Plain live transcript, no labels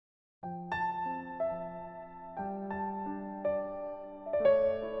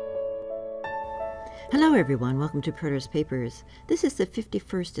Hello everyone, welcome to Preterist Papers. This is the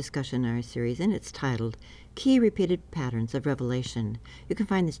 51st discussion in our series and it's titled Key Repeated Patterns of Revelation. You can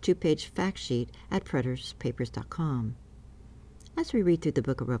find this two-page fact sheet at preteristpapers.com. As we read through the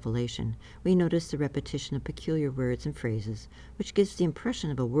book of Revelation, we notice the repetition of peculiar words and phrases, which gives the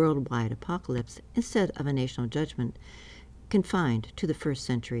impression of a worldwide apocalypse instead of a national judgment confined to the first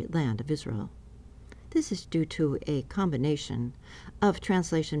century land of Israel. This is due to a combination of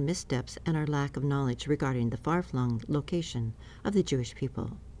translation missteps and our lack of knowledge regarding the far-flung location of the Jewish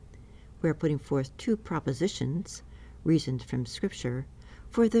people. We are putting forth two propositions, reasoned from Scripture,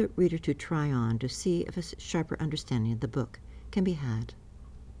 for the reader to try on to see if a sharper understanding of the book can be had.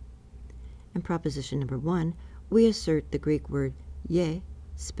 In proposition number 1, we assert the Greek word ye,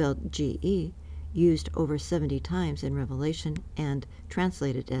 spelled G-E, used over 70 times in Revelation and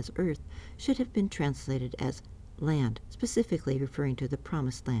translated as earth, should have been translated as land, specifically referring to the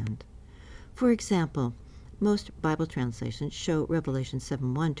promised land. For example, most Bible translations show Revelation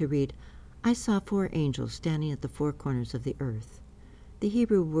 7:1 to read, I saw 4 angels standing at the 4 corners of the earth. The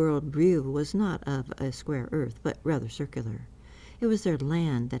Hebrew world view was not of a square earth, but rather circular. It was their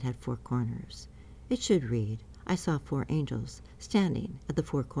land that had 4 corners. It should read, I saw 4 angels standing at the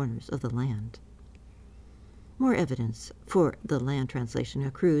 4 corners of the land. More evidence for the land translation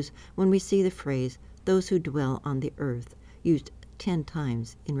accrues when we see the phrase, those who dwell on the earth, used 10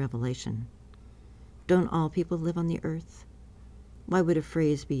 times in Revelation. Don't all people live on the earth? Why would a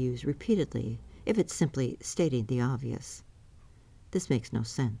phrase be used repeatedly if it's simply stating the obvious? This makes no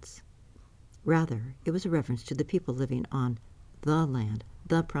sense. Rather, it was a reference to the people living on the land,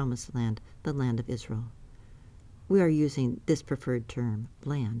 the promised land, the land of Israel. We are using this preferred term,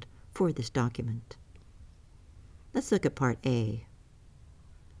 land, for this document. Let's look at part A.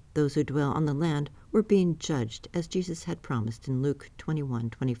 Those who dwell on the land were being judged as Jesus had promised in Luke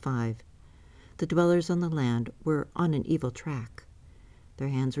 21:25. The dwellers on the land were on an evil track. Their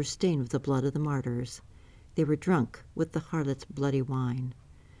hands were stained with the blood of the martyrs. They were drunk with the harlot's bloody wine.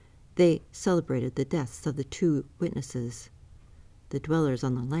 They celebrated the deaths of the 2 witnesses. The dwellers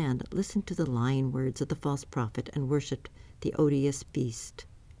on the land listened to the lying words of the false prophet and worshipped the odious beast,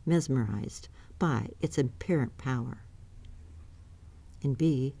 mesmerized by its apparent power. In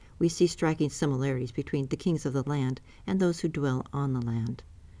B, we see striking similarities between the kings of the land and those who dwell on the land.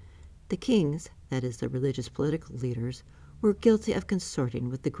 The kings, that is, the religious political leaders, were guilty of consorting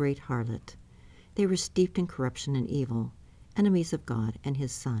with the great harlot. They were steeped in corruption and evil, enemies of God and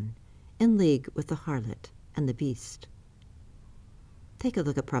his Son, in league with the harlot and the beast. Take a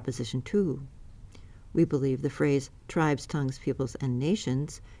look at Proposition 2. We believe the phrase tribes, tongues, peoples, and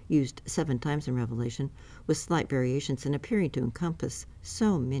nations, used 7 times in Revelation, with slight variations in appearing to encompass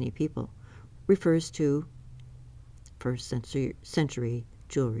so many people, refers to first century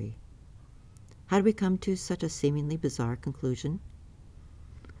Jewry. How do we come to such a seemingly bizarre conclusion?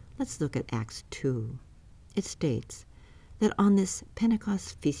 Let's look at Acts 2. It states that on this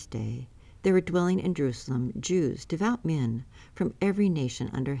Pentecost feast day, there were dwelling in Jerusalem Jews, devout men, from every nation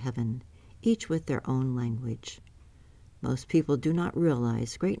under heaven, each with their own language. Most people do not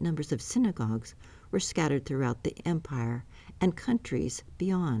realize great numbers of synagogues were scattered throughout the empire and countries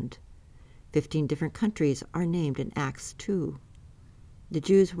beyond. 15 different countries are named in Acts 2. The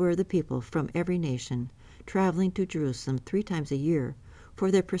Jews were the people from every nation, traveling to Jerusalem 3 times a year for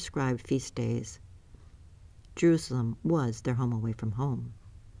their prescribed feast days. Jerusalem was their home away from home.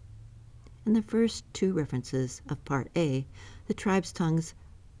 In the first 2 references of Part A, the tribes, tongues,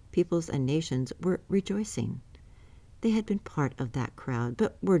 peoples, and nations were rejoicing. They had been part of that crowd,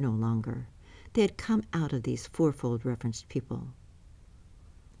 but were no longer. They had come out of these 4-fold referenced people.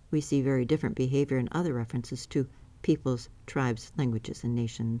 We see very different behavior in other references to peoples, tribes, languages, and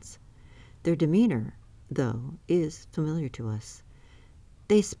nations. Their demeanor, though, is familiar to us.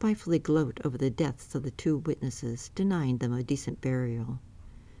 They spitefully gloat over the deaths of the 2 witnesses, denying them a decent burial.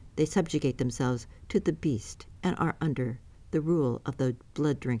 They subjugate themselves to the beast and are under the rule of the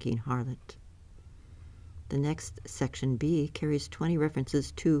blood-drinking harlot. The next section B carries 20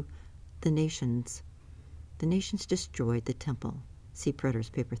 references to the nations. The nations destroyed the temple. See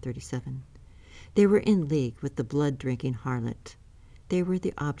Preterist Paper 37. They were in league with the blood-drinking harlot. They were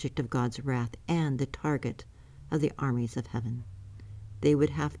the object of God's wrath and the target of the armies of heaven. They would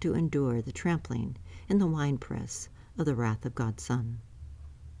have to endure the trampling in the winepress of the wrath of God's Son.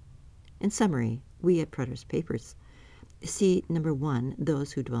 In summary, we at Preterist Papers see, number 1,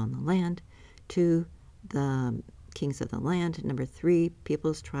 those who dwell on the land, 2, the kings of the land, number 3,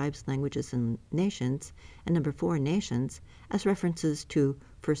 peoples, tribes, languages, and nations, and number 4, nations, as references to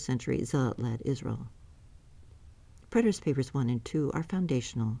first century zealot-led Israel. Preterist Papers 1 and 2 are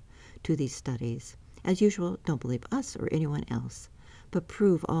foundational to these studies, As usual, don't believe us or anyone else, but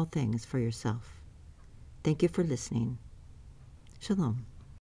prove all things for yourself. Thank you for listening. Shalom.